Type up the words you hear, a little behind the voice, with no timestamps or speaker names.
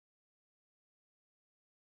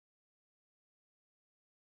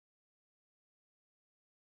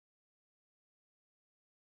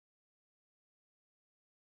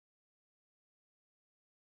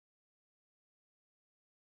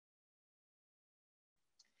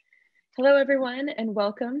Hello, everyone, and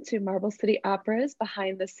welcome to Marble City Opera's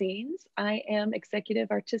Behind the Scenes. I am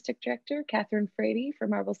Executive Artistic Director Kathryn Frady for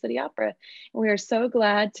Marble City Opera. And we are so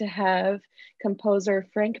glad to have composer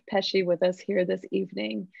Frank Pesci with us here this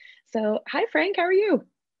evening. So, hi, Frank, how are you?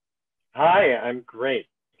 Hi, I'm great,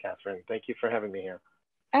 Catherine. Thank you for having me here.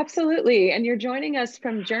 Absolutely. And you're joining us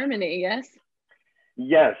from Germany, yes?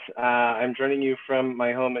 Yes, I'm joining you from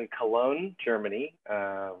my home in Cologne, Germany,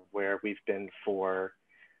 where we've been for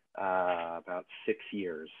about 6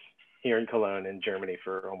 years. Here in Cologne, in Germany,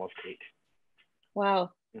 for almost 8.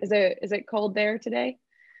 Wow. Is it cold there today?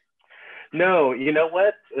 No, you know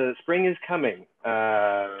what? Spring is coming.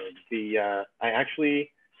 I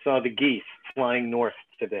actually saw the geese flying north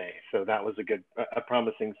today, so that was a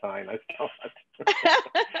promising sign. I thought.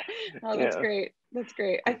 Oh, that's Yeah. great. That's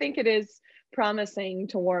great. I think it is promising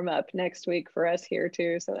to warm up next week for us here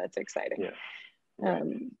too, so that's exciting. Yeah. Right.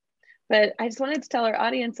 Um, but I just wanted to tell our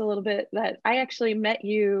audience a little bit that I actually met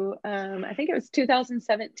you, I think it was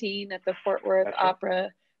 2017 at the Fort Worth That's right. Opera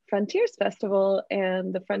Frontiers Festival. And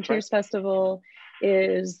the That's right. Frontiers Festival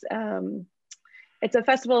is, it's a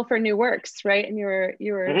festival for new works, right? And you were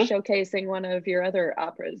Hmm. showcasing one of your other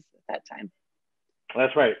operas at that time.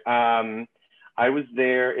 That's right. I was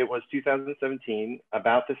there. It was 2017,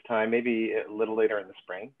 about this time, maybe a little later in the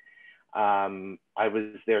spring. I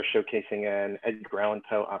was there showcasing an Edgar Allan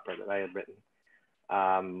Poe opera that I had written,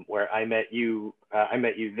 where I met you. I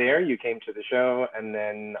met you there. You came to the show, and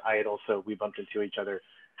then we bumped into each other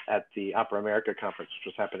at the Opera America conference,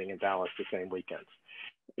 which was happening in Dallas the same weekend.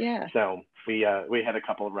 Yeah. So we had a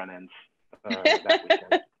couple of run-ins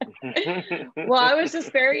that weekend. Well, I was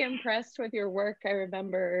just very impressed with your work. I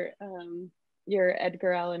remember your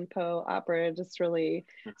Edgar Allan Poe opera just really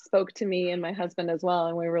spoke to me and my husband as well.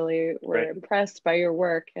 And we really were Right. impressed by your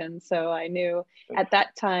work. And so I knew at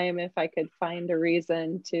that time, if I could find a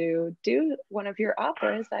reason to do one of your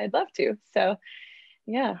operas, I'd love to. So,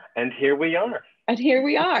 yeah. And here we are. And here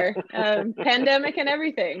we are, pandemic and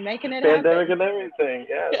everything, making it Pandemic happen. and everything.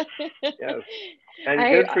 Yes. Yes. And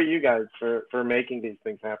I good for you guys for making these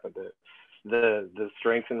things happen. The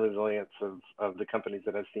strength and resilience of the companies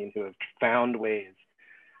that I've seen who have found ways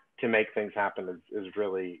to make things happen is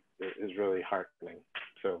really heartening.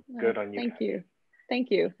 So good on you Thank guys. you. Thank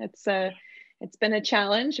you. It's been a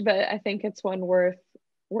challenge, but I think it's one worth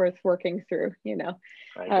working through, you know.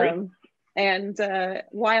 I agree. Um, and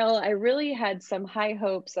while I really had some high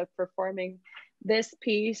hopes of performing this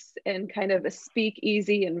piece in kind of a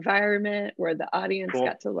speakeasy environment where the audience Cool.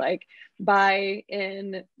 got to like buy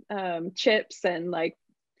in chips and like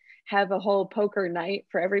have a whole poker night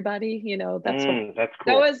for everybody, you know, That's that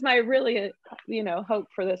cool. was my really, you know, hope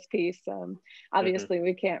for this piece. Mm-hmm. Obviously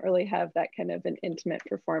we can't really have that kind of an intimate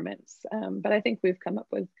performance, but I think we've come up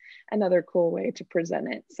with another cool way to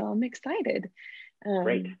present it, so I'm excited.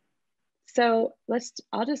 Great. So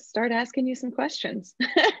I'll just start asking you some questions.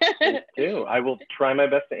 Please do. I will try my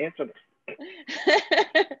best to answer them.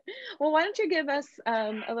 Well, why don't you give us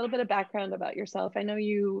a little bit of background about yourself? I know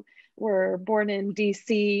you were born in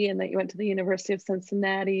DC and that you went to the University of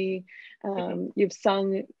Cincinnati. Mm-hmm. You've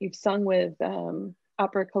sung with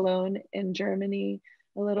Opera Cologne in Germany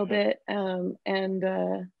a little Mm-hmm. bit,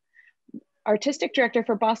 and artistic director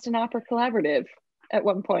for Boston Opera Collaborative at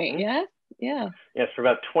one point. Mm-hmm. Yeah, yeah. Yes, for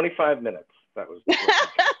about 25 minutes. That was.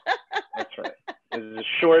 That's right. It was a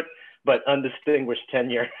short but undistinguished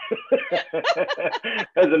tenure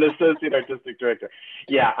as an associate artistic director.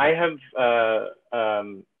 Yeah, I have.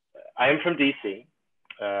 I am from DC.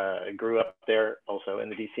 I grew up there, also in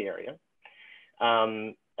the DC area.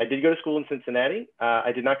 I did go to school in Cincinnati.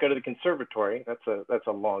 I did not go to the conservatory. That's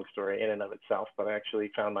a long story in and of itself. But I actually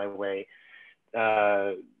found my way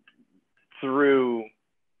through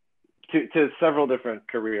to several different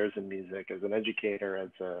careers in music, as an educator, as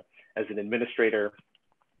an administrator,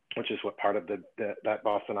 which is what part of that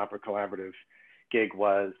Boston Opera Collaborative gig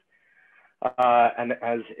was, and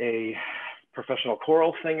as a professional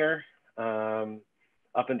choral singer,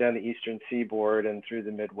 up and down the Eastern Seaboard and through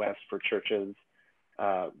the Midwest for churches,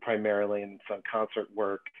 primarily, in some concert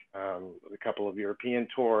work, a couple of European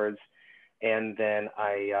tours, and then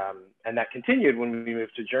and that continued when we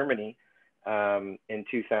moved to Germany in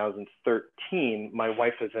 2013. My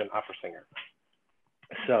wife is an opera singer,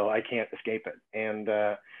 so I can't escape it.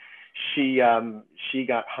 And she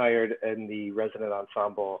got hired in the resident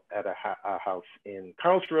ensemble at a house in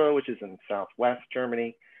Karlsruhe, which is in southwest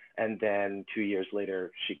Germany. And then 2 years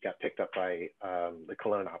later, she got picked up by the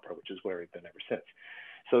Cologne Opera, which is where we've been ever since.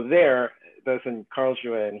 So there, both in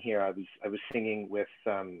Karlsruhe and here, I was singing with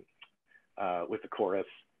the chorus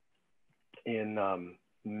in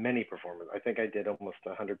many performances. I think I did almost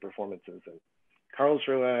 100 performances in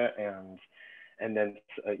Karlsruhe, and then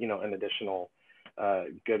an additional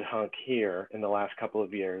good hunk here in the last couple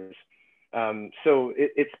of years. So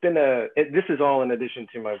it's been this is all in addition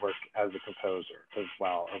to my work as a composer as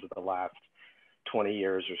well over the last 20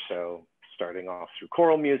 years or so, starting off through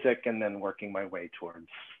choral music and then working my way towards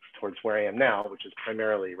where I am now, which is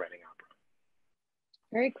primarily writing opera.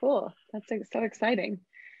 Very cool. That's so exciting.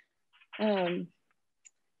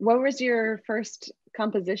 What was your first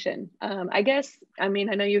composition? I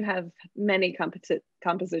know you have many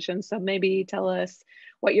compositions, so maybe tell us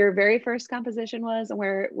what your very first composition was and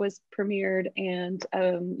where it was premiered, and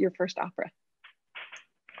your first opera.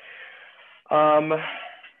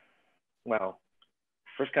 Well,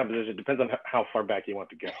 first composition depends on how far back you want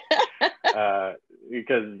to go.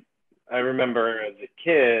 Because I remember as a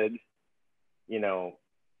kid, 4th,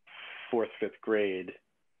 5th grade,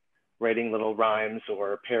 writing little rhymes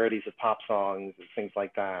or parodies of pop songs and things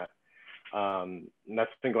like that. And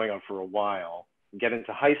that's been going on for a while. Get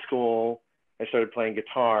into high school, I started playing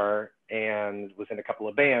guitar and was in a couple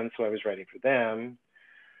of bands, so I was writing for them.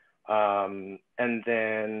 And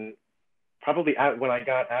then probably when I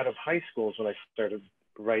got out of high school is when I started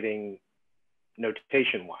writing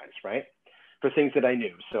notation-wise, right? For things that I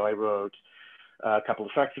knew. So I wrote a couple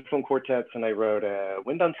of saxophone quartets, and I wrote a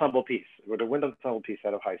wind ensemble piece. I wrote a wind ensemble piece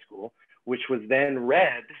out of high school, which was then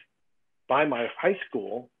read by my high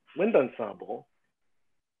school wind ensemble,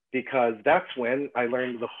 because that's when I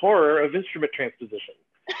learned the horror of instrument transposition.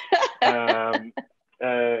 And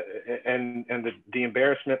the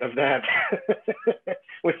embarrassment of that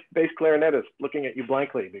with bass clarinetists looking at you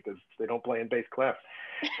blankly because they don't play in bass clef.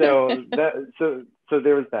 So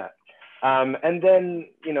there was that. And then,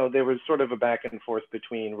 there was sort of a back and forth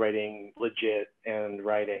between writing legit and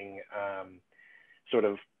writing sort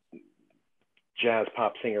of jazz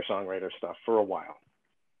pop singer-songwriter stuff for a while.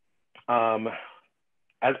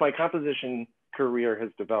 As my composition career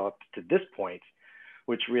has developed to this point,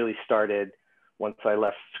 which really started once I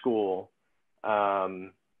left school,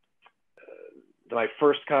 my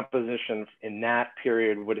first composition in that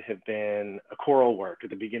period would have been a choral work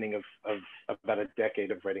at the beginning of about a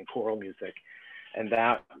decade of writing choral music. And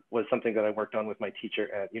that was something that I worked on with my teacher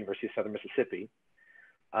at University of Southern Mississippi.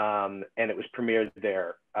 And it was premiered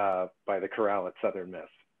there by the chorale at Southern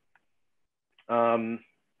Miss. And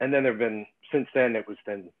then since then, it was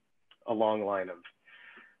then a long line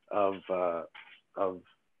of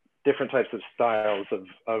different types of styles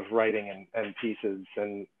of writing and pieces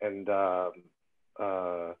and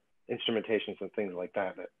instrumentations and things like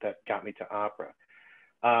that got me to opera.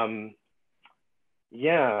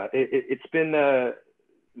 It's been there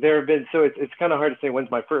have been, so it's kind of hard to say when's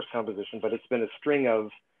my first composition, but it's been a string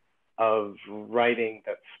of writing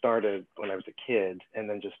that started when I was a kid and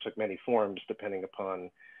then just took many forms depending upon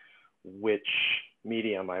which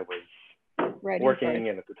medium I was working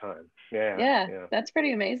in at the time. Yeah, that's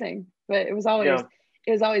pretty amazing. But it was always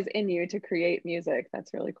in you to create music.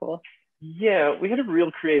 That's really cool. Yeah, we had a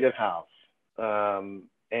real creative house,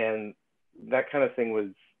 and that kind of thing was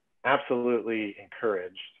absolutely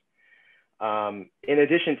encouraged. In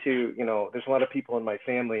addition to, there's a lot of people in my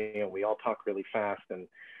family, and we all talk really fast,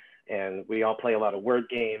 and we all play a lot of word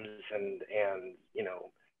games and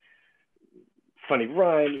funny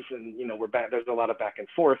rhymes, and there's a lot of back and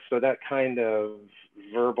forth. So that kind of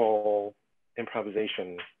verbal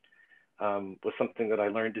improvisation was something that I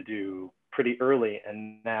learned to do pretty early,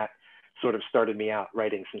 and that sort of started me out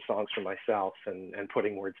writing some songs for myself and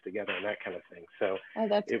putting words together and that kind of thing. So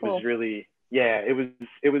it was really, it was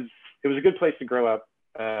a good place to grow up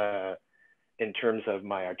in terms of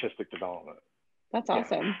my artistic development. That's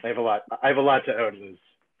awesome. Yeah, I have a lot to owe to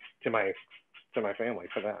my family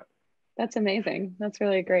for that. That's amazing. That's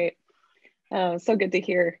really great. So good to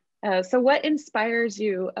hear. So what inspires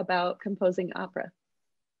you about composing opera?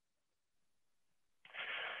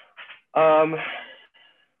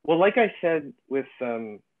 Well, like I said, with,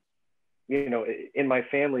 in my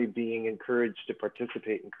family being encouraged to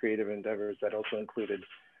participate in creative endeavors, that also included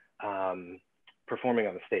performing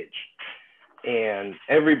on the stage. And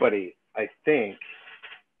I think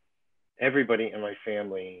everybody in my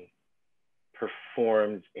family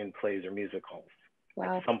performed in plays or musicals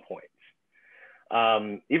at some point.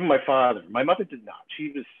 Even my father. My mother did not.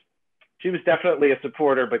 She was definitely a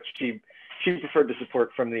supporter, but she preferred to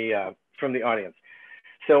support from the audience.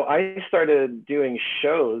 So I started doing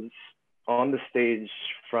shows on the stage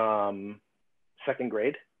from 2nd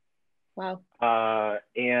grade. Wow.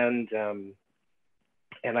 And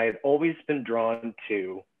I had always been drawn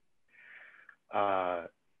to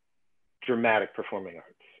dramatic performing arts.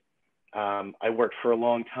 I worked for a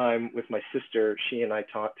long time with my sister. She and I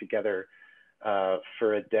taught together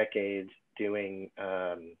for a decade doing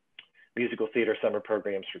musical theater summer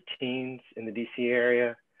programs for teens in the DC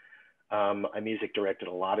area. I music directed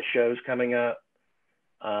a lot of shows coming up,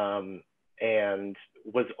 and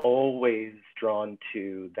was always drawn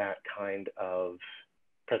to that kind of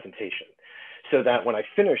presentation. So that when I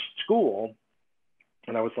finished school,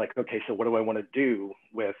 and I was like, okay, so what do I want to do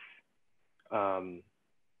with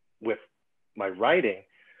my writing?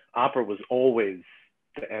 Opera was always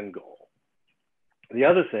the end goal. The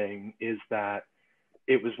other thing is that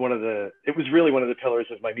it was really one of the pillars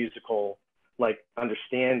of my musical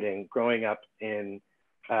understanding growing up in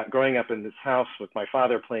this house with my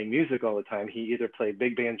father playing music all the time. He either played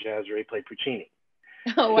big band jazz or he played Puccini.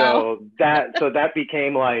 Oh, wow. So that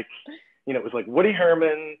became it was like Woody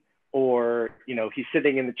Herman, or he's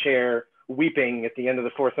sitting in the chair weeping at the end of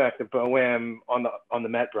the fourth act of Bohème on the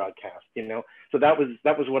Met broadcast. So that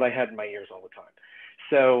was what I had in my ears all the time.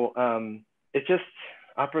 So it just,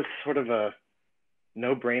 opera's sort of a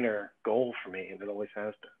no-brainer goal for me, and it always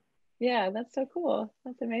has been. Yeah, that's so cool.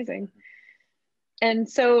 That's amazing. And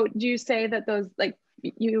so do you say that those,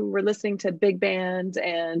 you were listening to big band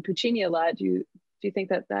and Puccini a lot? Do you think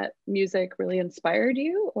that music really inspired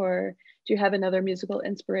you, or do you have another musical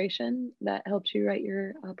inspiration that helped you write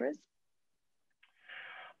your operas?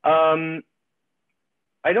 I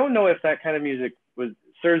don't know if that kind of music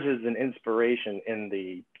serves as an inspiration in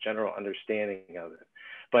the general understanding of it,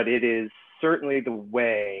 but it is certainly the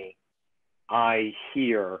way I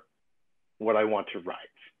hear what I want to write.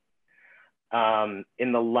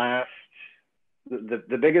 In the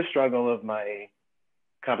biggest struggle of my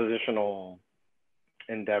compositional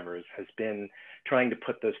endeavors has been trying to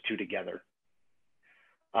put those two together.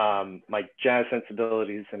 My jazz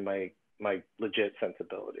sensibilities and my legit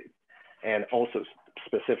sensibilities, and also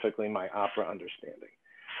specifically my opera understanding.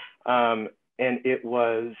 And it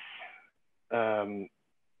was a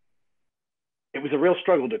real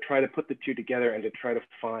struggle to try to put the two together and to try to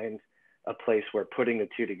find a place where putting the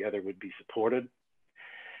two together would be supported,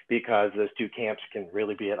 because those two camps can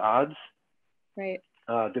really be at odds. Right.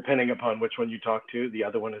 Depending upon which one you talk to, the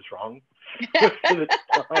other one is wrong most of the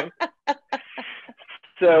time.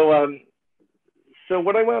 So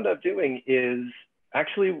what I wound up doing is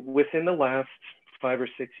actually within the last 5 or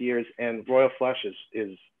 6 years, and Royal Flush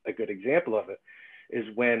is a good example of it, is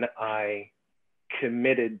when I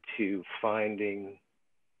committed to finding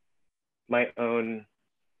my own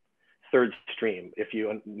third stream. If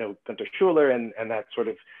you know Gunther Schuller and that sort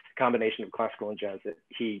of combination of classical and jazz that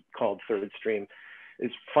he called third stream,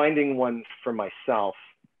 is finding one for myself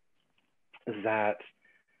that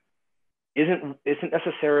isn't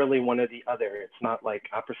necessarily one or the other. It's not like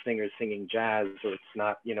opera singers singing jazz, or it's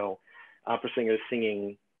not, opera singers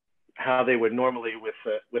singing how they would normally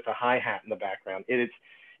with a hi-hat in the background. It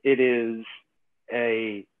is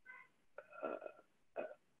a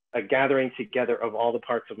gathering together of all the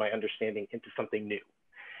parts of my understanding into something new.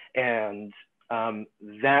 And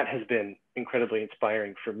that has been incredibly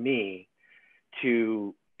inspiring for me,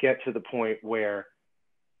 to get to the point where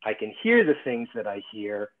I can hear the things that I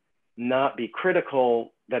hear, not be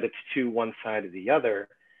critical that it's to one side or the other,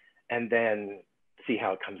 and then see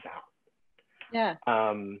how it comes out. Yeah.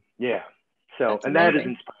 Yeah. So, and that is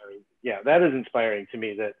inspiring. Yeah, that is inspiring to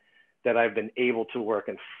me, that I've been able to work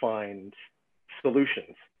and find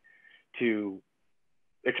solutions to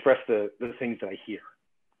express the things that I hear.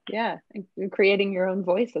 Yeah, and creating your own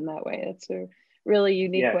voice in that way. It's a really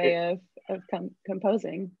unique way of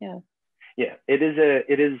composing. Yeah. Yeah, it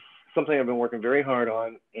is something I've been working very hard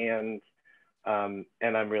on, and I'm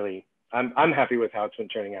happy with how it's been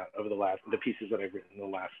turning out over the pieces that I've written in the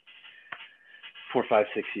last 4, 5,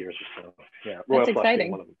 6 years or so. Yeah, Royal Flush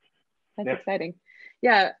being one of them. That's exciting.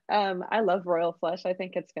 Yeah, I love Royal Flush. I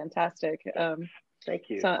think it's fantastic. Thank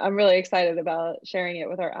you. So I'm really excited about sharing it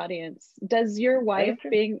with our audience. Does your wife,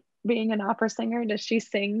 being an opera singer, does she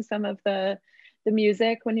sing some of the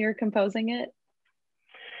music when you're composing it?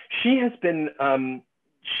 She has been.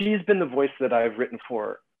 She's been the voice that I've written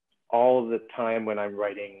for all the time when I've been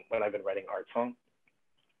writing art songs.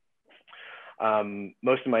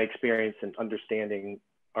 Most of my experience in understanding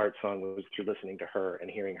art song was through listening to her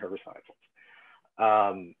and hearing her recitals.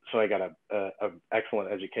 So I got a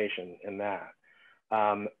excellent education in that.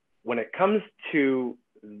 When it comes to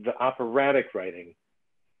the operatic writing,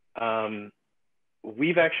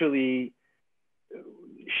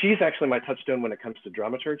 she's actually my touchstone when it comes to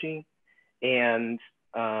dramaturgy and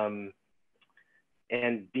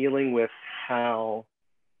dealing with how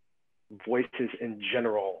voices in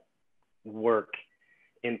general work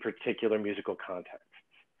in particular musical contexts.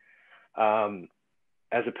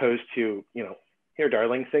 as opposed to, you know, here,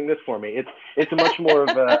 darling, sing this for me. It's a much more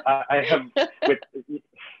of a, I have,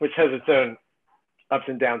 which has its own ups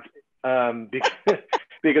and downs,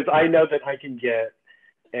 because I know that I can get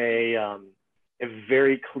a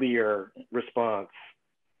very clear response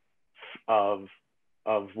of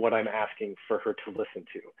what I'm asking for her to listen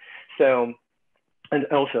to. So, and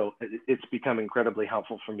also it's become incredibly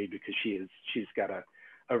helpful for me because she's got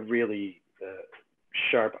a really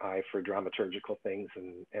sharp eye for dramaturgical things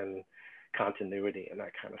and continuity and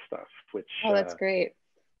that kind of stuff, which that's great.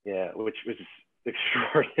 Yeah, which was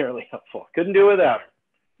extraordinarily helpful. Couldn't do it without her.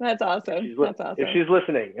 That's awesome. That's awesome. If she's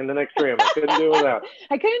listening in the next room, I couldn't do it without her.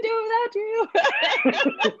 I couldn't do it without you.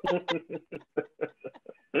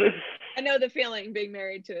 I know the feeling, being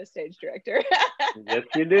married to a stage director. Yes,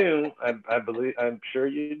 you do. I believe. I'm sure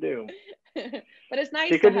you do. But it's nice.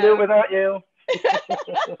 She couldn't do it without you.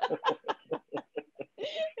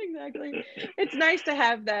 Exactly. It's nice to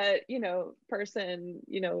have that, you know, person,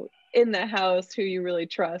 you know, in the house who you really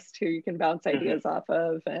trust, who you can bounce ideas off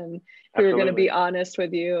of, and who are going to be honest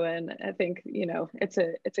with you. And I think, you know, it's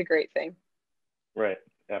a great thing. Right.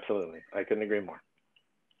 Absolutely. I couldn't agree more.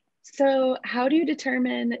 So how do you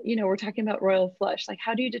determine, you know, we're talking about Royal Flush, like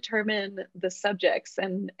how do you determine the subjects?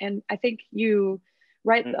 And I think you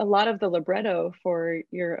write a lot of the libretto for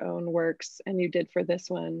your own works, and you did for this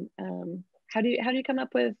one. How do you come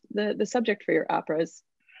up with the subject for your operas?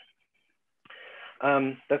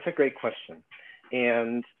 That's a great question.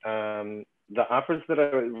 And the operas that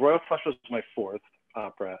Royal Flush was my fourth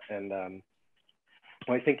opera, and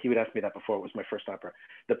well, I think you would ask me that before. It was my first opera.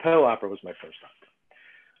 The Poe opera was my first opera.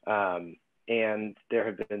 And there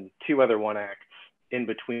have been two other one acts in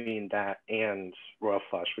between that and Royal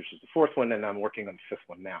Flush, which is the fourth one, and I'm working on the fifth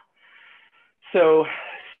one now. So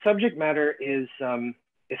subject matter is,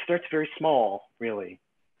 it starts very small, really.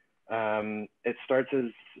 It starts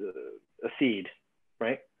as a seed,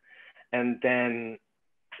 right? And then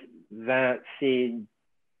that seed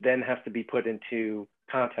then has to be put into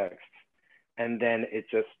context, and then it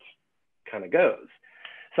just kind of goes.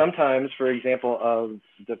 Sometimes, for example, of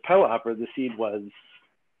the Poe opera, the seed was,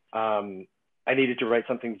 I needed to write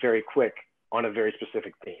something very quick on a very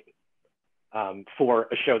specific theme for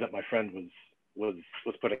a show that my friend was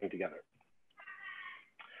putting together.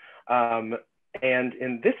 And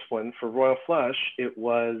in this one, for Royal Flush, it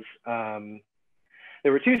was,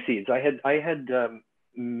 there were two seeds. I had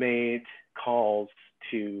made calls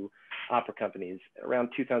to opera companies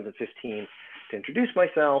around 2015 to introduce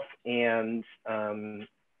myself and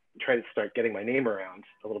try to start getting my name around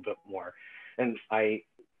a little bit more. And I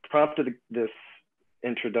prompted this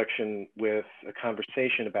introduction with a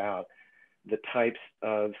conversation about the types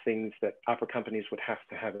of things that opera companies would have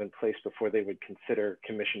to have in place before they would consider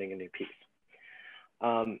commissioning a new piece.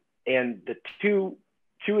 And the two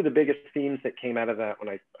of the biggest themes that came out of that when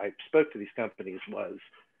I spoke to these companies was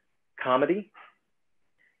comedy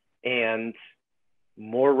and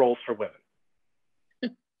more roles for women.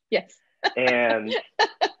 Yes. And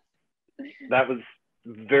that was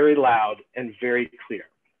very loud and very clear.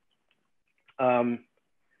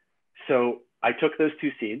 So I took those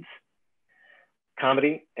two seeds,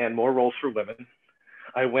 comedy and more roles for women.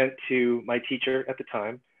 I went to my teacher at the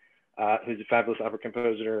time, who's a fabulous opera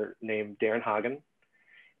composer named Darren Hagen.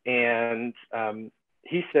 And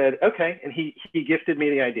he said, okay. And he gifted me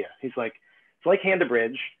the idea. He's like, it's like Hand to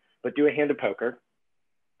Bridge, but do a hand of poker.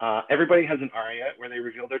 Everybody has an aria where they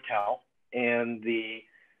reveal their tell, and the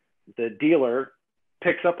dealer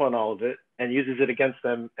picks up on all of it and uses it against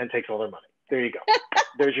them and takes all their money. There you go.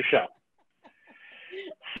 There's your show.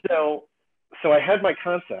 So I had my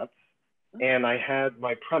concept and I had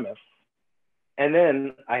my premise, and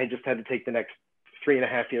then I had just had to take the next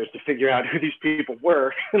 3.5 years to figure out who these people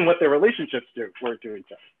were and what their relationships were to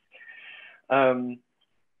each other.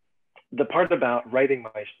 The part about writing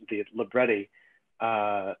the libretti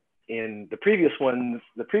in the previous ones,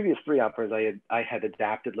 the previous three operas, I had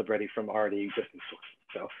adapted libretti from already existing sources.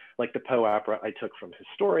 So like the Poe opera, I took from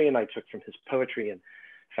historian, I took from his poetry and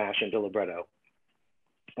fashioned a libretto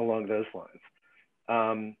along those lines.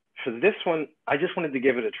 For this one, I just wanted to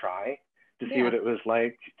give it a try to see what it was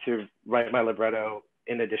like to write my libretto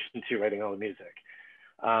in addition to writing all the music.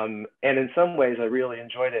 And in some ways, I really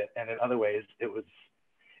enjoyed it, and in other ways,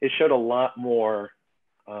 it showed a lot more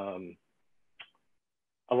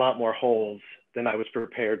holes than I was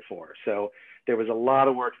prepared for. So there was a lot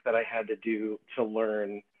of work that I had to do to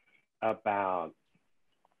learn about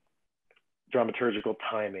dramaturgical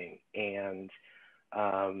timing and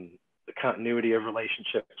the continuity of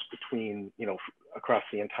relationships between, across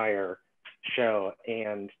the entire show,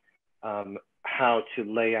 and how to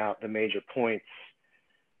lay out the major points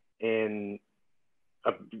in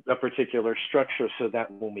a particular structure so that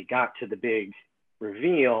when we got to the big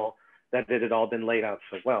reveal, that it had all been laid out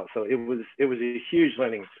so well. So it was a huge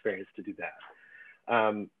learning experience to do that.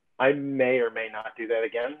 I may or may not do that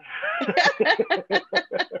again.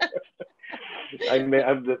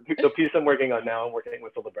 The piece I'm working on now, I'm working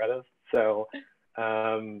with the librettos. So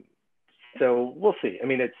we'll see. I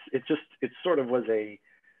mean, it sort of was a,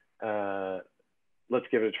 let's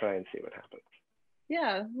give it a try and see what happens.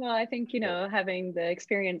 Yeah, well, I think, having the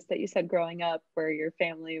experience that you said growing up where your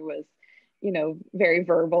family was, very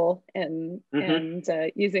verbal and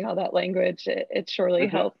using all that language, it surely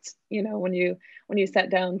helped, when you sat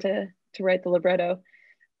down to write the libretto.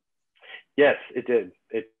 Yes, it did.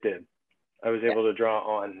 It did. I was able to draw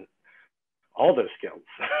on all those skills.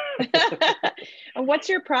 And what's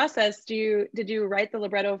your process? Did you write the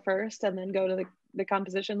libretto first and then go to the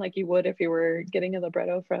composition like you would if you were getting a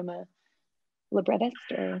libretto from a librettist?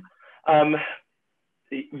 Or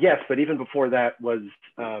yes, but even before that was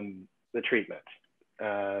the treatment.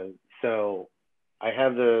 So I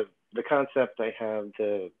have the concept, I have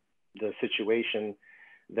the situation,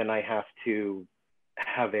 then I have to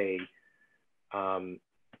have a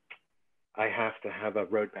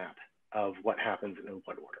roadmap of what happens and in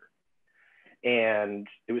what order. And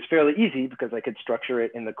it was fairly easy because I could structure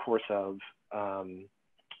it in the course of a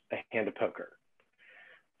hand of poker.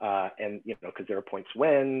 And, because there are points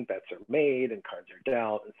when bets are made and cards are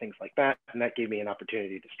dealt and things like that. And that gave me an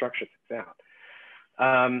opportunity to structure things out.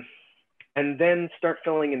 And then start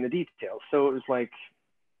filling in the details. So it was like,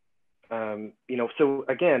 so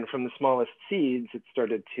again, from the smallest seeds, it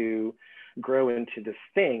started to grow into this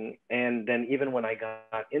thing. And then even when I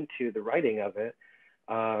got into the writing of it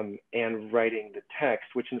and writing the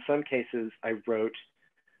text, which in some cases I wrote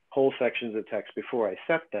whole sections of text before I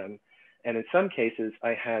set them. And in some cases,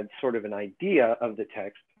 I had sort of an idea of the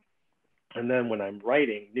text. And then when I'm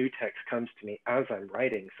writing, new text comes to me as I'm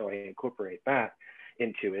writing. So I incorporate that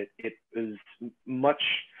into it. It was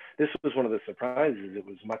this was one of the surprises. It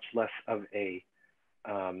was much less of a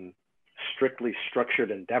strictly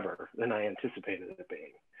structured endeavor than I anticipated it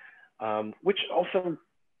being. Which also,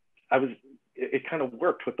 it kind of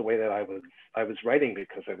worked with the way that I was writing,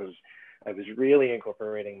 because I was really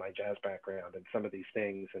incorporating my jazz background and some of these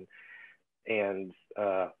things, and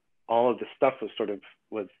all of the stuff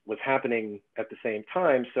was happening at the same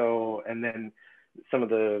time. So, and then some of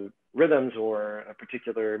the rhythms or a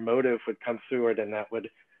particular motive would come through it, and that would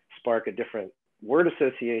spark a different word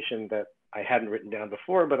association that I hadn't written down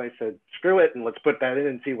before, but I said, screw it, and let's put that in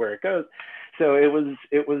and see where it goes. So it was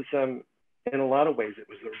in a lot of ways, it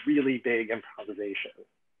was a really big improvisation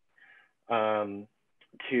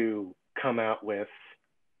to come out with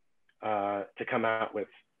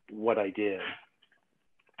what I did.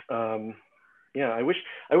 I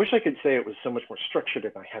wish I could say it was so much more structured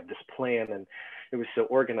and I had this plan and it was so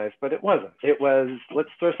organized, but it wasn't. It was, let's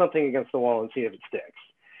throw something against the wall and see if it sticks.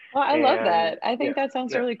 Well, I love that. I think that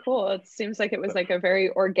sounds really cool. It seems like it was like a very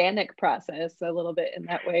organic process a little bit in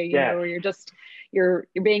that way, where you're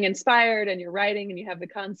being inspired and you're writing and you have the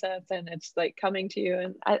concept and it's like coming to you.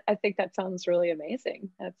 And I think that sounds really amazing.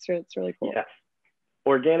 It's really cool. Yes.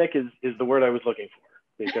 Organic is the word I was looking for,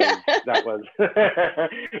 because that was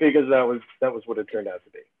what it turned out to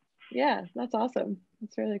be. Yeah, that's awesome.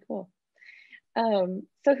 That's really cool.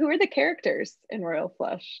 So who are the characters in Royal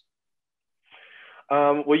Flush?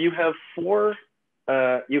 Well, you have four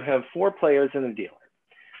players and a dealer.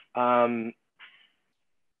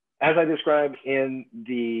 As I described in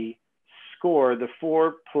the score, the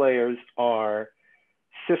four players are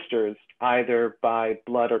sisters, either by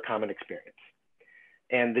blood or common experience.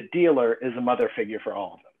 And the dealer is a mother figure for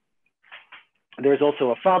all of them. There's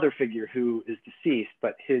also a father figure who is deceased,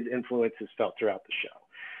 but his influence is felt throughout the show.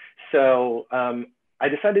 So I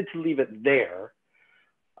decided to leave it there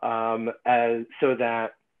so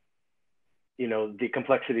that, the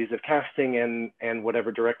complexities of casting and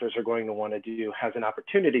whatever directors are going to want to do has an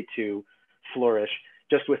opportunity to flourish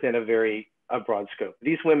just within a broad scope.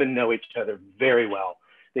 These women know each other very well.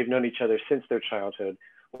 They've known each other since their childhood.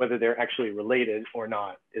 Whether they're actually related or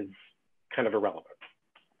not is kind of irrelevant.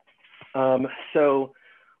 So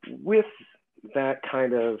with that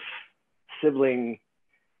kind of sibling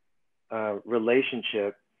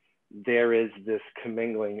relationship, there is this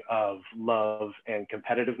commingling of love and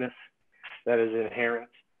competitiveness that is inherent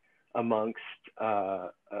amongst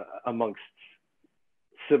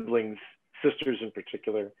siblings, sisters in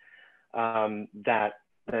particular, that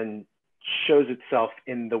then shows itself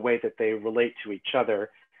in the way that they relate to each other,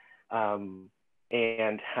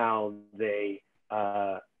 and how they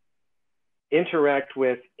interact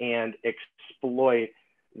with and exploit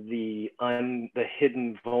the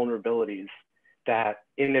hidden vulnerabilities that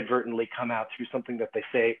inadvertently come out through something that they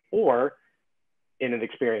say, or in an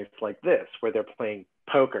experience like this where they're playing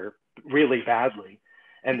poker really badly,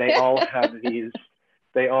 and they all have these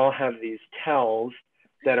tells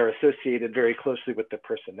that are associated very closely with their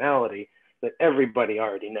personality that everybody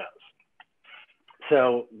already knows.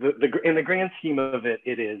 So in the grand scheme of it,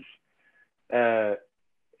 it is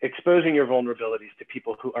exposing your vulnerabilities to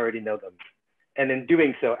people who already know them, and in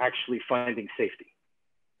doing so, actually finding safety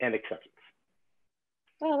and acceptance.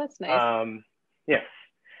 Oh, that's nice. Yes.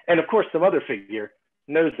 And of course, the mother figure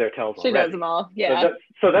knows their tells already. She knows them all, yeah.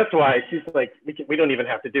 So that's why she's like, we don't even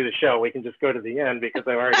have to do the show. We can just go to the end because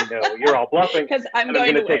I already know you're all bluffing. Because I'm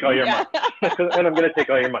going to take all your money. And I'm going to take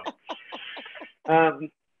all your money.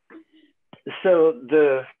 So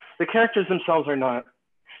the characters themselves are not,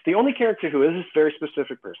 the only character who is this very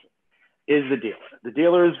specific person is the dealer. The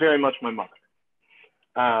dealer is very much my mother.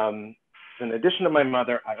 In addition to my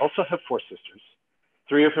mother, I also have 4 sisters,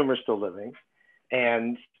 3 of whom are still living.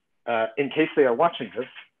 And in case they are watching this,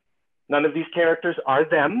 none of these characters are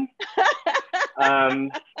them.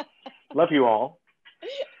 Love you all.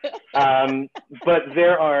 But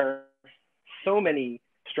there are so many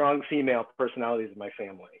strong female personalities in my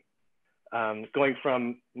family, going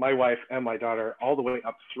from my wife and my daughter all the way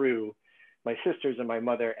up through my sisters and my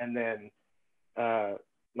mother. And then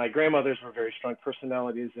my grandmothers were very strong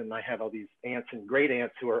personalities. And I had all these aunts and great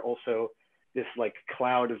aunts who are also this like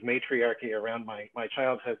cloud of matriarchy around my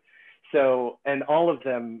childhood. So, and all of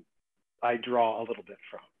them I draw a little bit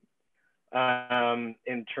from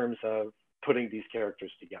in terms of putting these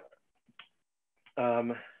characters together.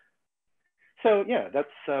 So yeah,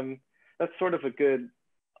 that's sort of a good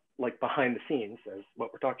like behind the scenes as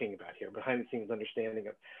what we're talking about here, behind the scenes understanding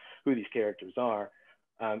of who these characters are.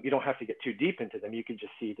 You don't have to get too deep into them. You can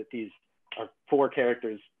just see that these are 4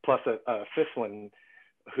 characters plus a 5th one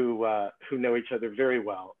who know each other very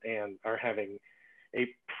well and are having a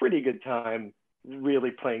pretty good time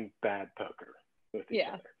really playing bad poker with each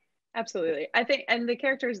other. Absolutely. I think, and the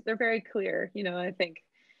characters, they're very clear, I think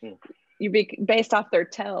based off their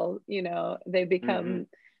tell, they become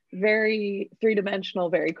very 3-dimensional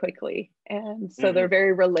very quickly. And so they're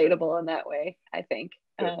very relatable in that way, I think.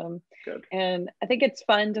 Good. And I think it's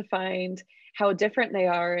fun to find how different they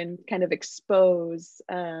are and kind of expose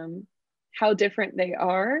how different they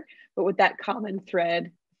are, but with that common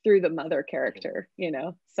thread through the mother character,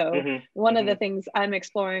 So one of the things I'm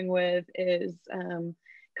exploring with is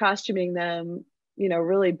costuming them,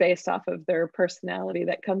 really based off of their personality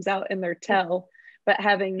that comes out in their tell, but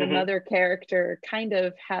having the mother character kind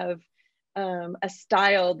of have a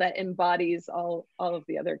style that embodies all of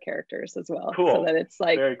the other characters as well. Cool. So that it's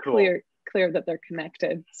like cool. clear that they're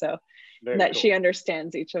connected. So Very that cool. she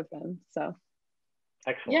understands each of them. So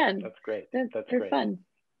excellent. yeah, that's great. That's great. Fun.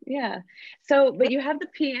 Yeah. So, but you have the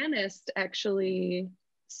pianist actually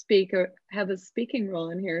speak or have a speaking role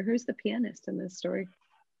in here. Who's the pianist in this story?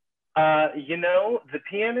 The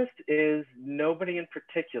pianist is nobody in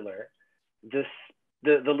particular. The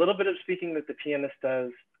little bit of speaking that the pianist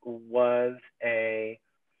does was it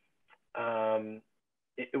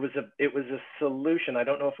was a solution. I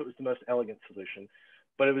don't know if it was the most elegant solution,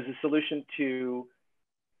 but it was a solution to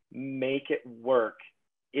make it work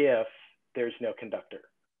if there's no conductor.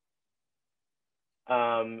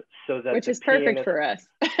 So that which is perfect for us.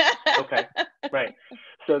 Okay, right.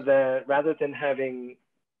 So that rather than having,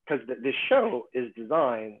 because this show is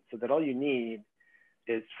designed so that all you need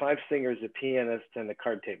is 5 singers, a pianist, and a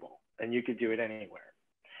card table, and you could do it anywhere.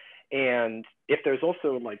 And if there's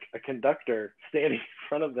also like a conductor standing in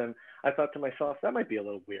front of them, I thought to myself, that might be a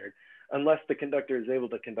little weird, unless the conductor is able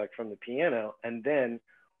to conduct from the piano. And then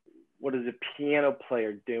what is a piano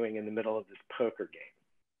player doing in the middle of this poker game?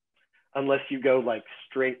 Unless you go like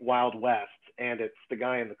straight Wild West and it's the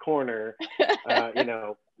guy in the corner,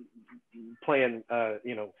 playing,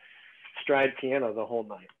 stride piano the whole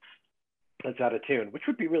night. That's out of tune, which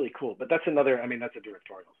would be really cool. But that's that's a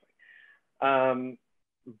directorial thing.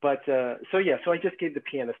 So I just gave the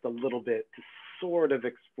pianist a little bit to sort of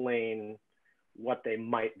explain what they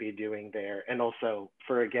might be doing there, and also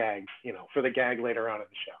for a gag, for the gag later on in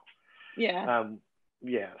the show.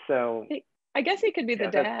 Yeah. So I guess he could be the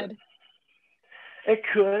dad. It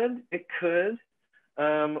could,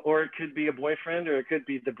 or it could be a boyfriend, or it could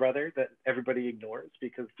be the brother that everybody ignores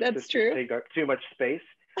because that's true. Take up too much space,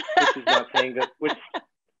 which is not saying that. Which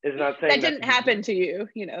is not saying that didn't happen to you.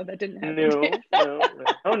 That didn't happen. No.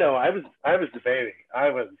 Oh no, I was the baby.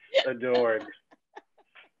 I was adored,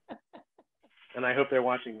 and I hope they're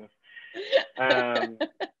watching this.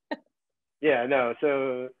 Yeah, no.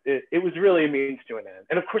 So it was really a means to an end,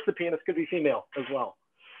 and of course the pianist could be female as well.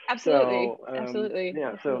 Absolutely, So absolutely,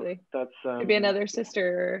 yeah, so absolutely. that's Could be another sister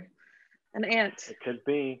or an aunt. it could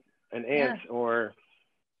be an aunt Yeah. or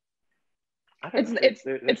I don't It's know. it's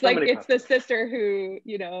There's it's so like many it's the possibilities. sister who,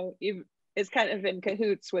 you know, is kind of in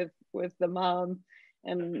cahoots with the mom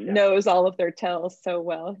and Yes, knows all of their tells so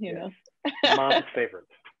well, you yes. know. Mom's favorite.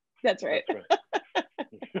 That's right. That's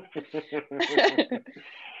right.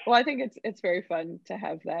 Well, I think it's very fun to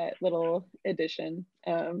have that little addition.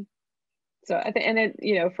 So I think, and it,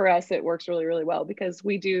 you know, for us, it works really, really well because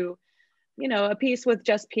we do, you know, a piece with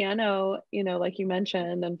just piano, you know, like you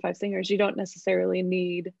mentioned, and five singers. You don't necessarily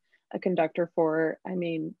need a conductor for. I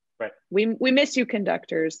mean, Right. we miss you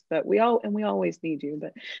conductors, but we always need you,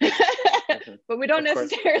 but but we don't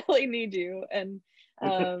necessarily need you. And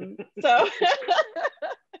so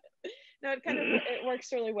no, it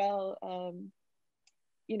works really well.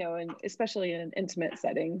 You know, and especially in intimate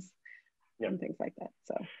settings and things like that.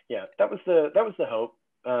 So yeah, that was the hope.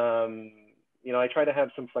 You know, I try to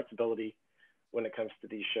have some flexibility when it comes to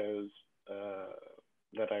these shows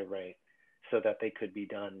that I write, so that they could be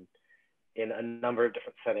done in a number of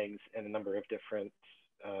different settings and a number of different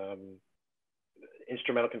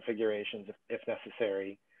instrumental configurations if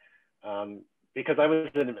necessary. Because I was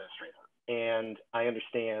an administrator and I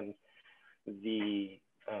understand the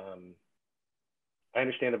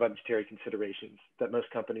budgetary considerations that most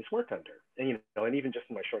companies work under. And, you know, and even just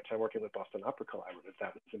in my short time working with Boston Opera Collaborative,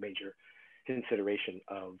 that was a major consideration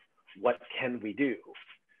of what can we do.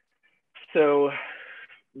 So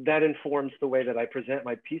that informs the way that I present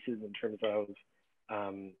my pieces in terms of,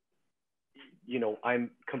 you know,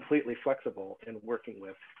 I'm completely flexible in working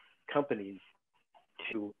with companies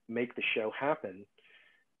to make the show happen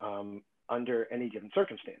under any given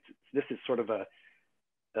circumstances. This is sort of a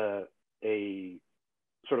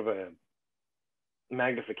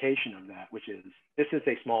magnification of that, which is this is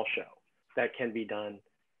a small show that can be done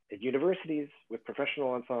at universities with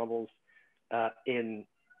professional ensembles, in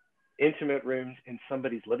intimate rooms, in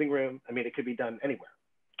somebody's living room. I mean, it could be done anywhere.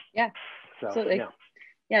 Yeah, so absolutely.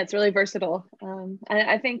 Yeah, it's really versatile.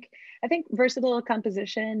 I think versatile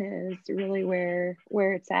composition is really where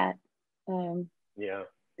it's at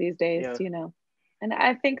these days, you know. And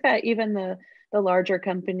I think that even the larger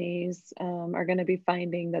companies are going to be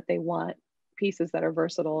finding that they want pieces that are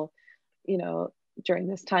versatile, you know, during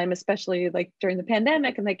this time, especially like during the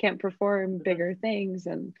pandemic, and they can't perform bigger things.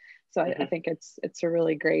 And so I think it's a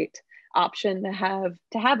really great option to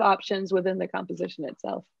have options within the composition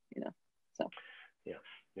itself, you know. So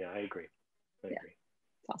yeah, I agree. It's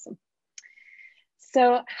awesome.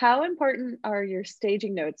 So how important are your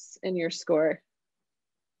staging notes in your score?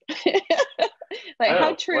 Like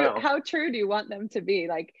how true do you want them to be?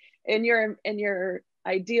 Like in your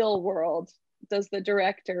ideal world, does the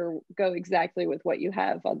director go exactly with what you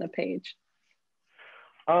have on the page?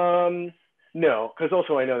 No, because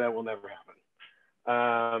also I know that will never happen.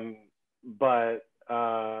 But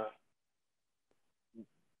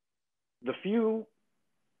the few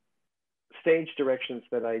stage directions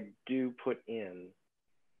that I do put in,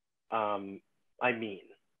 I mean.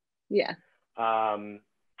 Yeah.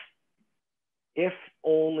 If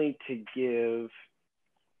only to give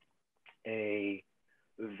a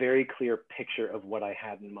very clear picture of what I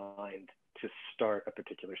had in mind to start a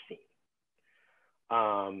particular scene.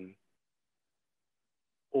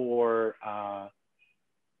 Or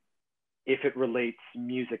if it relates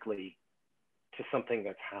musically to something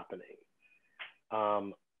that's happening.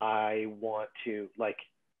 I want to, like,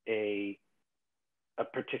 a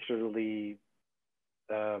particularly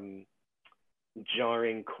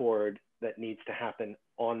jarring chord that needs to happen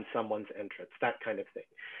on someone's entrance, that kind of thing.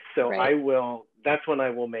 So right. That's when I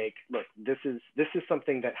will make, look, this is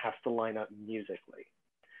something that has to line up musically.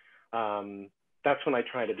 That's when I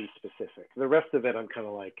try to be specific. The rest of it, I'm kind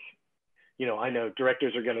of like, you know, I know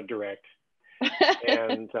directors are going to direct,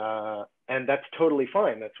 and that's totally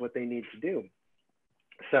fine. That's what they need to do.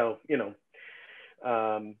 So, you know,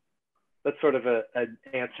 that's sort of an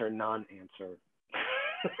answer, non-answer.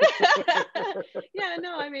 Yeah,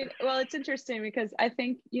 no, I mean, well, it's interesting because I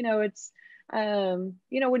think, you know, it's,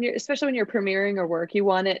 you know, especially when you're premiering a work, you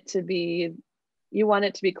want it to be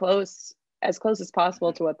close as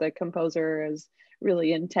possible to what the composer has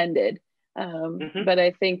really intended. But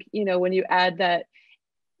I think, you know, when you add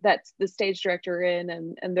that's the stage director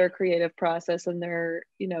in and their creative process and their,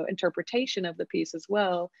 you know, interpretation of the piece as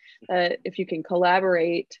well, if you can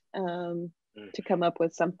collaborate to come up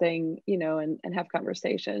with something, you know, and have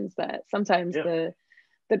conversations, that sometimes the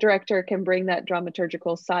director can bring that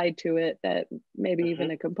dramaturgical side to it that maybe even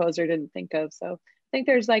a composer didn't think of. So think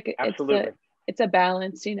there's like, Absolutely. it's a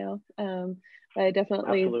balance, you know. But I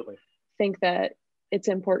definitely Absolutely. think that it's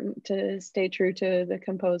important to stay true to the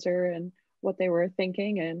composer and what they were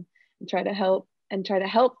thinking, and try to help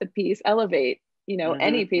the piece elevate, you know,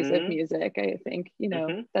 any piece of music. I think, you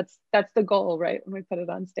know, that's the goal, right, when we put it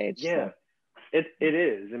on stage. Yeah, So it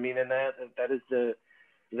is. I mean, and that is the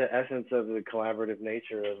essence of the collaborative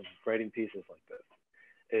nature of writing pieces like this,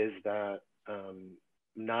 is that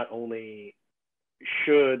not only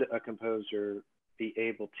should a composer be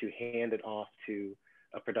able to hand it off to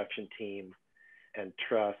a production team and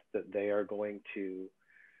trust that they are going to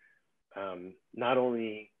not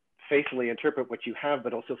only faithfully interpret what you have,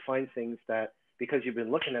 but also find things that, because you've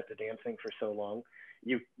been looking at the damn thing for so long,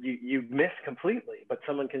 you miss completely, but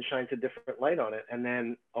someone can shine a different light on it, and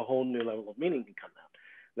then a whole new level of meaning can come out.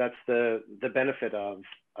 That's the benefit of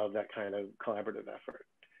that kind of collaborative effort.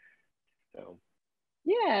 So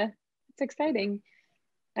yeah, it's exciting.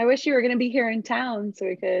 I wish you were going to be here in town so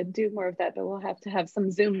we could do more of that, but we'll have to have some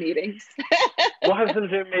Zoom meetings. We'll have some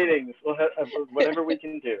Zoom meetings. We'll have whatever we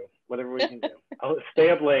can do. Whatever we can do. I'll stay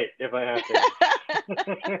up late if I have to.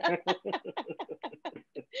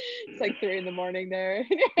 It's like 3 a.m. there.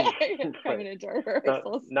 Coming into our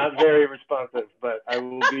rehearsals. Not very responsive, but I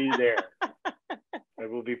will be there. I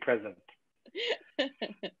will be present.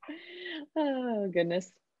 Oh, goodness.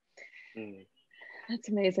 That's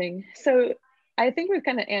amazing. So I think we've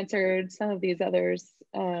kind of answered some of these others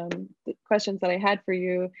questions that I had for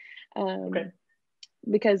you. Okay.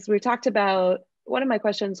 Because we talked about, one of my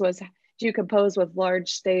questions was, do you compose with large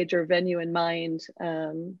stage or venue in mind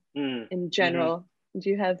in general? Do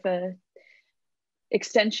you have a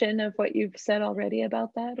extension of what you've said already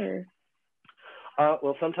about that, or?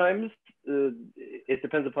 Well, sometimes it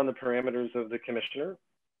depends upon the parameters of the commissioner.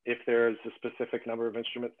 If there's a specific number of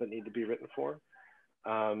instruments that need to be written for,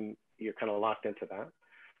 you're kind of locked into that.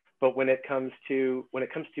 But when it comes to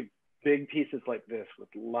big pieces like this with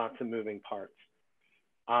lots of moving parts,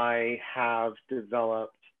 I have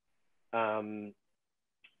developed a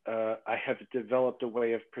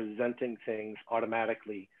way of presenting things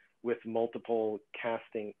automatically with multiple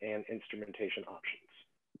casting and instrumentation options.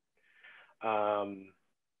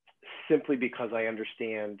 Simply because I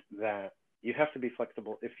understand that you have to be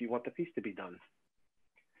flexible if you want the piece to be done.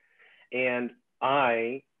 And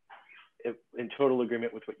I, in total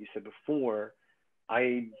agreement with what you said before,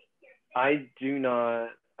 I do not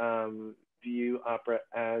view opera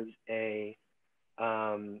as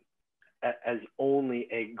only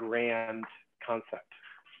a grand concept.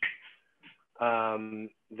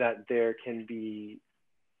 That there can be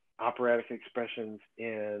operatic expressions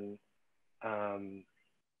in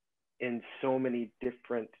so many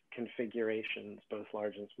different configurations, both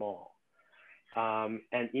large and small,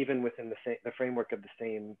 and even within the framework of the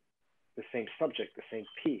same subject, the same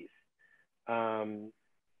piece.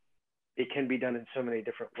 It can be done in so many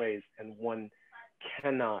different ways, and one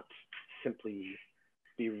cannot simply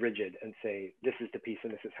be rigid and say, this is the piece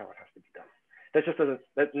and this is how it has to be done.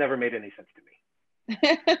 That never made any sense to me.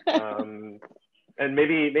 And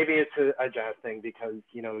maybe it's a jazz thing, because,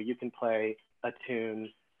 you know, you can play a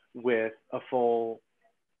tune with a full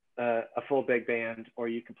big band, or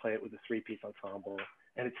you can play it with a 3-piece ensemble,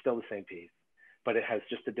 and it's still the same piece, but it has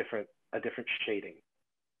just a different shading.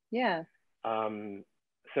 Yeah.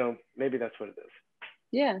 So maybe that's what it is.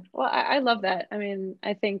 Yeah. Well, I love that. I mean,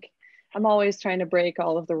 I think I'm always trying to break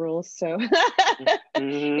all of the rules. So,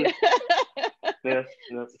 Yeah,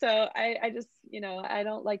 no. So I just, you know, I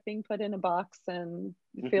don't like being put in a box and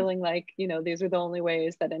feeling like, you know, these are the only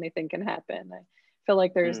ways that anything can happen. I feel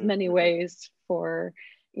like there's many ways for,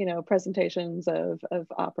 you know, presentations of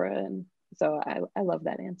opera. And so I love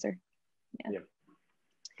that answer. Yeah.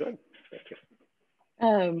 Good. Thank you.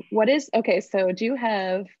 Okay, so do you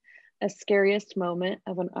have a scariest moment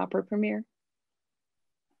of an opera premiere?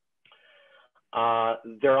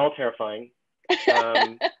 They're all terrifying.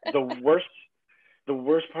 The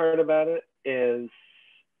worst part about it is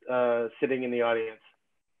sitting in the audience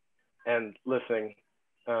and listening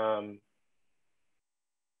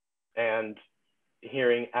and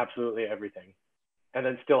hearing absolutely everything, and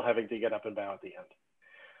then still having to get up and bow at the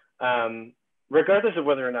end. Regardless of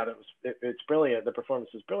whether or not it's brilliant, the performance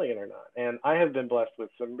is brilliant or not. And I have been blessed with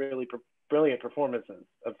some really brilliant performances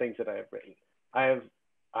of things that I have written. I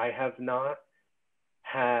have not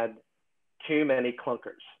had too many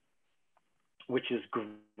clunkers, which is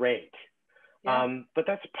great. Yeah. But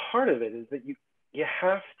that's part of it, is that you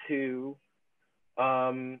have to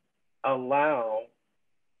allow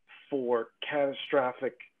for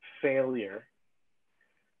catastrophic failure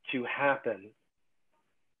to happen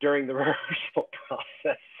during the rehearsal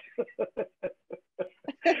process.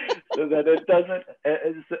 So that it doesn't,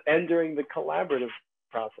 and during the collaborative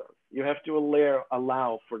process, you have to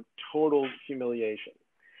allow for total humiliation,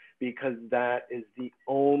 because that is the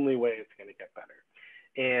only way it's going to get better.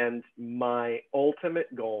 And my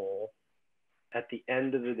ultimate goal at the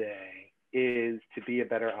end of the day is to be a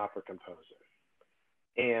better opera composer.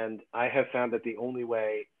 And I have found that the only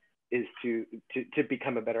way is to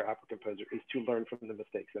become a better opera composer is to learn from the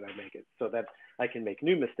mistakes that I make, it so that I can make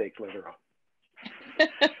new mistakes later on.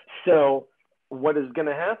 So what is going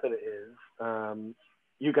to happen is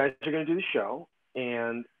you guys are going to do the show,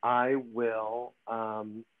 and I will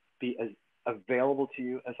be as available to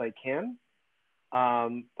you as I can.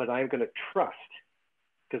 But I'm going to trust,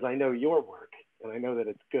 because I know your work and I know that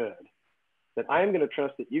it's good, that I'm going to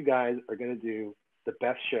trust that you guys are going to do the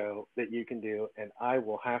best show that you can do, and I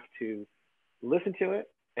will have to listen to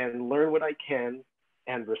it and learn what I can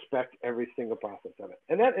and respect every single process of it.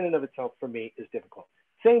 And that in and of itself for me is difficult.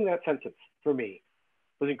 Saying that sentence for me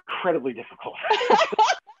was incredibly difficult.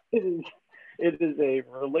 It is a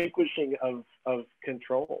relinquishing of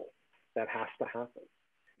control that has to happen.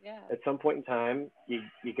 Yeah. At some point in time, you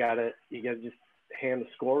gotta just hand the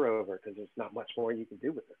score over, because there's not much more you can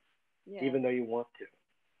do with it, Yeah. even though you want to.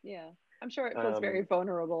 Yeah, I'm sure it feels very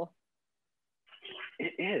vulnerable.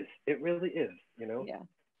 It is. It really is. You know. Yeah.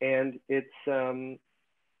 And it's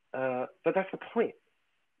but that's the point.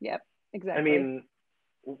 Yep. Exactly. I mean,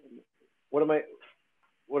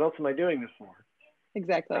 what else am I doing this for?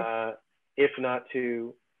 Exactly. If not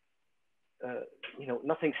to,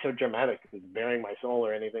 nothing so dramatic as bearing my soul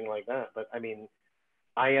or anything like that. But I mean,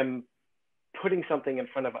 I am putting something in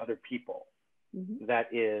front of other people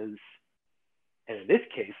that is, and in this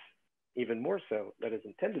case, even more so, that is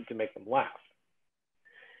intended to make them laugh.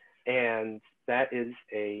 And that is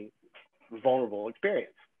a vulnerable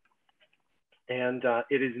experience. And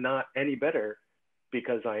it is not any better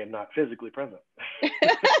because I am not physically present.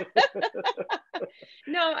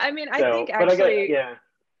 No, I mean, I think actually, I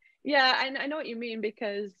know what you mean,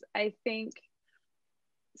 because I think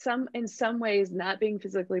in some ways not being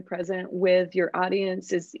physically present with your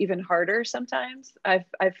audience is even harder sometimes. I've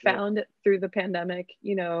found through the pandemic,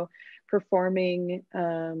 performing,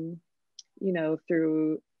 through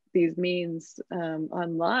these means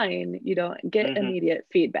online, you don't get immediate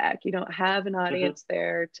feedback. You don't have an audience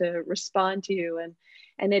there to respond to you, and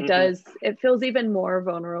it feels even more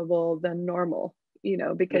vulnerable than normal,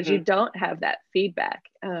 because you don't have that feedback.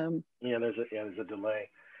 There's a delay.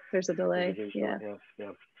 There's a delay.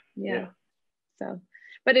 Yeah. So,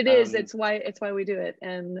 but it's why we do it.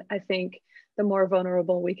 And I think the more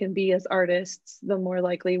vulnerable we can be as artists, the more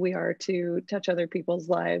likely we are to touch other people's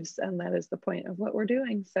lives. And that is the point of what we're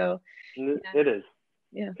doing. So it is.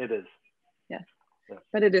 Yeah. It is. Yeah.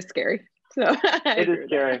 But it is scary. So it is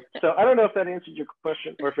scary. So I don't know if that answered your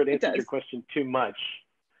question, or if it answered your question too much,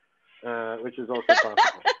 which is also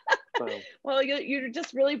possible. So. Well, you're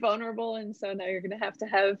just really vulnerable, and so now you're going to have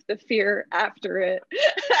the fear after it.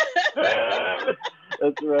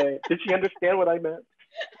 That's right. Did she understand what I meant?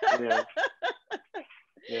 Yeah.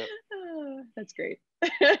 Yeah. Oh, that's great.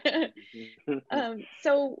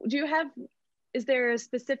 So is there a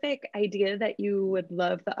specific idea that you would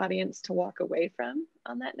love the audience to walk away from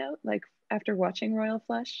on that note, like after watching Royal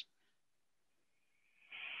Flush?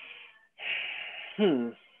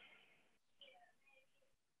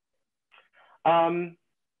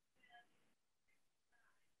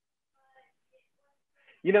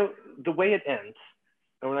 The way it ends,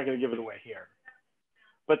 and we're not going to give it away here,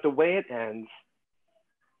 but the way it ends,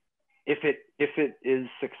 if it is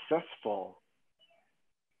successful,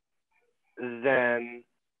 then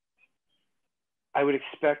I would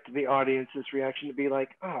expect the audience's reaction to be like,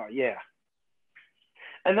 oh yeah.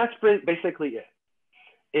 And that's basically it.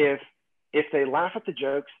 If they laugh at the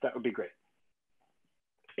jokes, that would be great.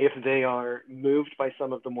 If they are moved by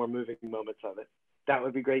some of the more moving moments of it, that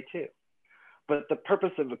would be great too. But the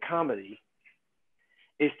purpose of a comedy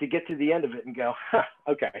is to get to the end of it and go,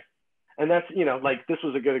 okay. And that's, like, this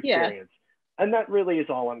was a good experience. Yeah. And that really is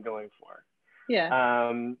all I'm going for.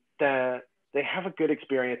 Yeah. That they have a good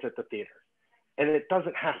experience at the theater. And it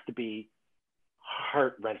doesn't have to be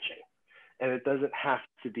heart-wrenching. And it doesn't have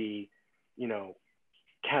to be,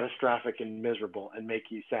 catastrophic and miserable and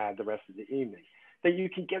make you sad the rest of the evening. That you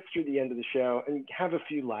can get through the end of the show and have a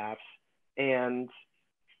few laughs and,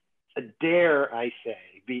 dare I say,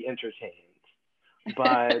 be entertained.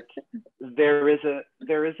 But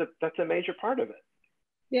that's a major part of it.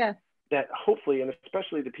 Yeah. That hopefully, and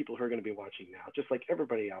especially the people who are going to be watching now, just like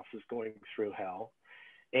everybody else is going through hell.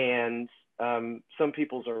 And some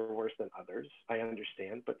people's are worse than others, I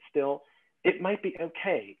understand, but still, it might be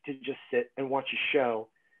okay to just sit and watch a show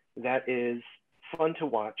that is fun to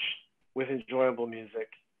watch with enjoyable music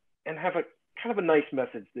and have a kind of a nice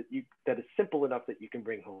message that is simple enough that you can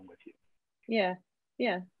bring home with you. Yeah.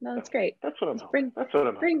 Yeah. No, that's So great. that's what I'm Just hoping. That's what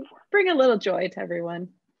I'm hoping for. Bring a little joy to everyone.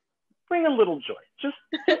 Bring a little joy. Just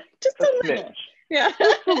Just a little. smidge. Yeah.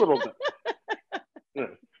 Just a little bit. Yeah.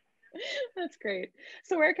 That's great.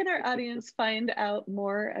 So where can our audience find out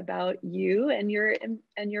more about you and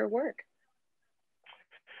your work?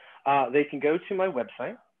 They can go to my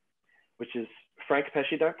website, which is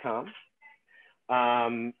frankpesci.com.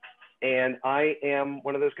 And I am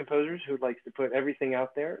one of those composers who likes to put everything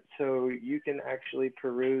out there. So you can actually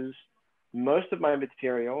peruse most of my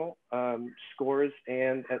material, scores,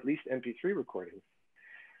 and at least MP3 recordings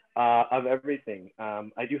of everything.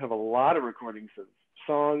 I do have a lot of recordings of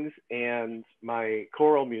songs, and my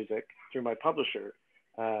choral music through my publisher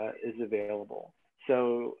is available.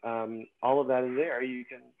 So all of that is there. You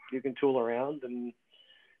can tool around and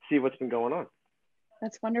see what's been going on.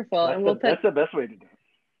 That's wonderful. And that's the best way to do it.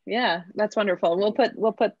 Yeah, that's wonderful.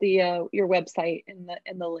 We'll put the your website in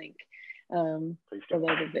the link below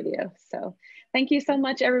the video. So thank you so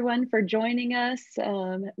much, everyone, for joining us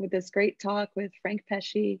with this great talk with Frank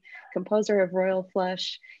Pesci, composer of Royal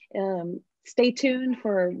Flush. Stay tuned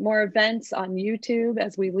for more events on YouTube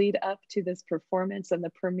as we lead up to this performance and the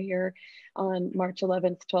premiere on March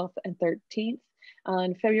 11th, 12th, and 13th.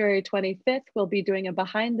 On February 25th, we'll be doing a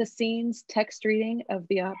behind the scenes text reading of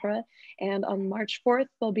the opera. And on March 4th,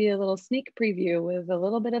 there'll be a little sneak preview with a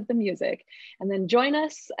little bit of the music. And then join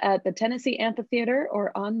us at the Tennessee Amphitheater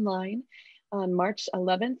or online on March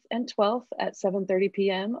 11th and 12th at 7:30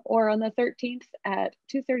 p.m. or on the 13th at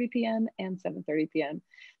 2:30 p.m. and 7:30 p.m.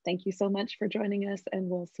 Thank you so much for joining us, and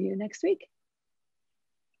we'll see you next week.